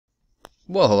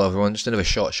Well, hello everyone, just another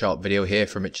short video here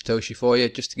from Richard for you,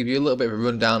 just to give you a little bit of a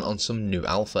rundown on some new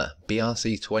alpha.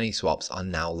 BRC-20 swaps are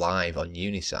now live on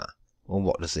Unisat. Well,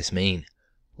 what does this mean?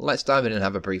 Let's dive in and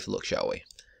have a brief look, shall we?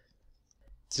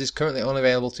 This is currently only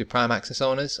available to Prime Access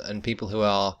owners and people who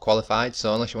are qualified,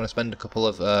 so unless you want to spend a couple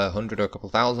of hundred or a couple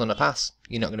of thousand on a pass,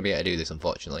 you're not going to be able to do this,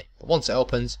 unfortunately. But once it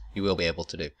opens, you will be able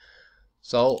to do.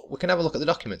 So we can have a look at the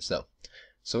documents though.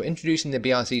 So introducing the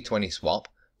BRC-20 swap.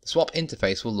 The swap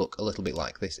interface will look a little bit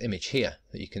like this image here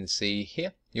that you can see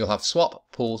here. You'll have swap,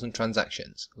 pools and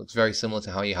transactions. Looks very similar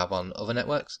to how you have on other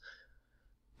networks.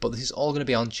 But this is all going to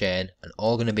be on chain and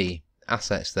all going to be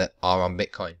assets that are on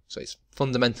Bitcoin. So it's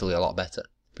fundamentally a lot better.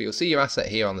 But you'll see your asset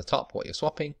here on the top, what you're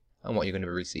swapping and what you're going to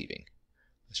be receiving.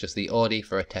 It's just the order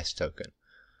for a test token.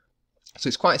 So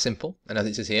it's quite simple, and as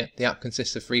it says here, the app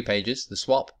consists of 3 pages: the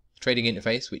swap, trading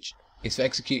interface, which is for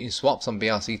executing swaps on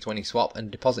BRC-20 swap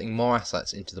and depositing more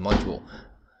assets into the module.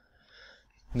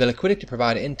 The liquidity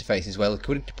provider interface is where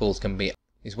liquidity pools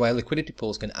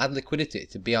can add liquidity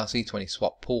to BRC-20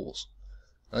 swap pools.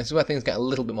 Now this is where things get a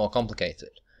little bit more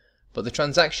complicated. But the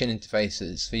transaction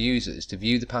interfaces for users to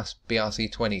view the past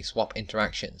BRC-20 swap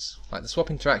interactions. Like the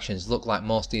swap interactions look like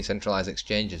most decentralized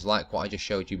exchanges, like what I just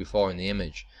showed you before in the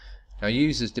image. Now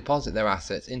users deposit their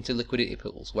assets into liquidity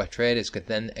pools where traders could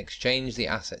then exchange the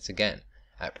assets again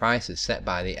at prices set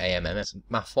by the AMM's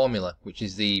math formula, which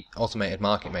is the automated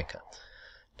market maker.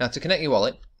 Now to connect your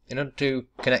wallet, in order to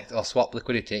connect or swap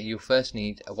liquidity, you'll first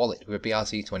need a wallet with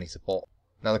BRC-20 support.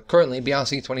 Now currently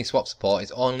BRC-20 swap support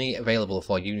is only available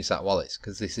for Unisat wallets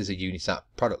because this is a Unisat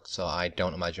product, so I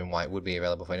don't imagine why it would be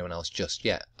available for anyone else just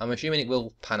yet. I'm assuming it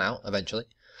will pan out eventually.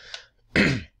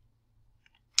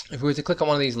 If we were to click on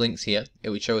one of these links here, it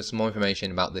would show us some more information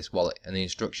about this wallet and the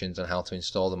instructions on how to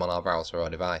install them on our browser or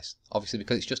device. Obviously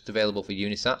because it's just available for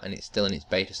Unisat and it's still in its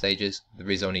beta stages,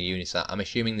 there is only Unisat. I'm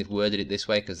assuming they've worded it this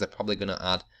way because they're probably going to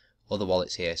add other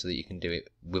wallets here so that you can do it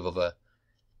with other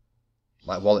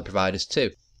wallet providers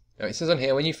too. Now it says on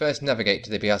here, when you first navigate to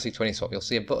the BRC-20 swap, you'll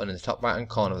see a button in the top right hand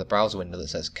corner of the browser window that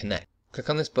says Connect. Click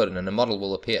on this button and a model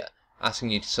will appear, asking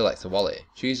you to select a wallet.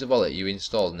 Choose the wallet you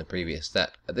installed in the previous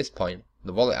step. At this point,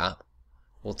 the wallet app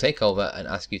will take over and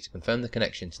ask you to confirm the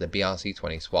connection to the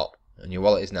BRC-20 swap, and your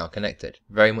wallet is now connected,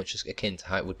 very much akin to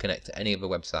how it would connect to any other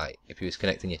website if you was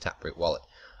connecting your Taproot wallet.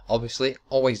 Obviously,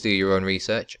 always do your own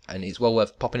research, and it's well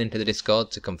worth popping into the Discord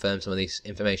to confirm some of this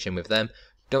information with them.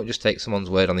 Don't just take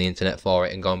someone's word on the internet for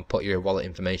it and go and put your wallet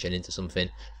information into something.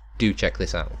 Do check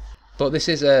this out. But this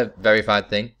is a verified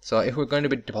thing, so if we're going to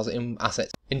be depositing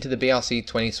assets into the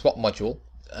BRC-20 swap module,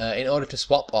 in order to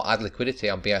swap or add liquidity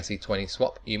on BRC-20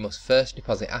 swap, you must first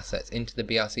deposit assets into the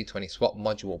BRC-20 swap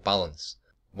module balance.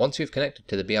 Once you've connected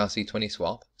to the BRC-20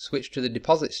 swap, switch to the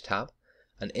deposits tab,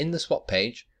 and in the swap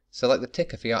page, select the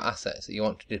ticker for your assets that you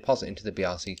want to deposit into the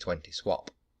BRC-20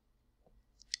 swap.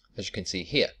 As you can see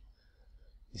here,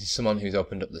 this is someone who's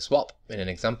opened up the swap in an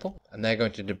example, and they're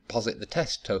going to deposit the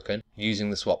test token using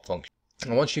the swap function.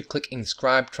 And once you click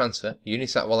Inscribe Transfer,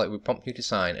 Unisat Wallet will prompt you to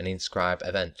sign an Inscribe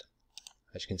event.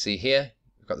 As you can see here,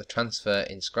 we've got the transfer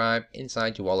inscribed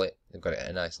inside your wallet. They've got it at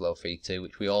a nice low fee too,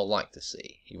 which we all like to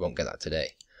see. You won't get that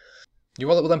today. Your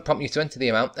wallet will then prompt you to enter the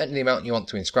amount you want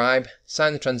to inscribe,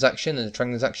 sign the transaction, and the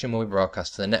transaction will be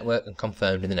broadcast to the network and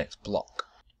confirmed in the next block.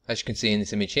 As you can see in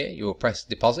this image here, you will press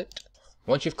deposit.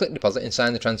 Once you've clicked deposit and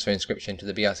signed the transfer inscription to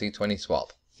the BRC-20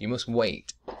 swap, you must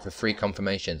wait for 3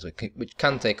 confirmations, which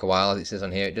can take a while. As it says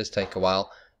on here, it does take a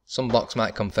while. Some blocks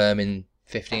might confirm in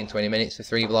 15-20 minutes. For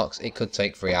 3 blocks it could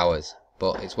take 3 hours,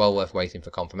 but it's well worth waiting for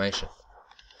confirmation.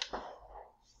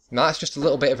 Now that's just a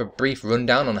little bit of a brief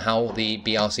rundown on how the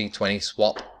BRC-20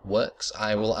 swap works.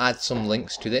 I will add some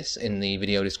links to this in the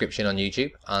video description on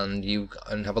YouTube, and you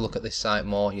can have a look at this site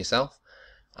more yourself.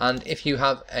 And if you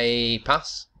have a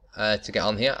pass to get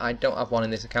on here, I don't have one in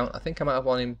this account. I think I might have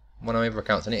one in one of my other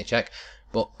accounts. I need to check,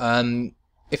 but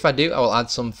if I do, I will add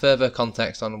some further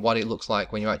context on what it looks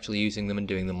like when you're actually using them and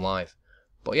doing them live.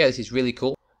 But yeah, this is really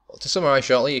cool. To summarise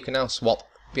shortly, you can now swap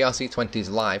BRC-20s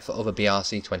live for other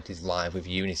BRC-20s live with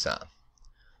Unisat,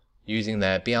 using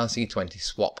their BRC-20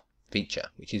 swap feature,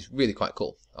 which is really quite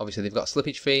cool. Obviously they've got a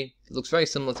slippage fee. It looks very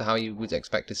similar to how you would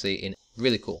expect to see in.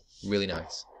 Really cool, really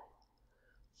nice.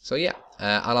 So yeah,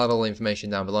 I'll add all the information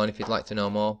down below, and if you'd like to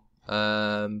know more,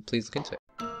 please look into it.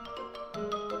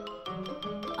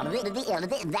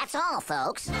 That's all,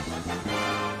 folks.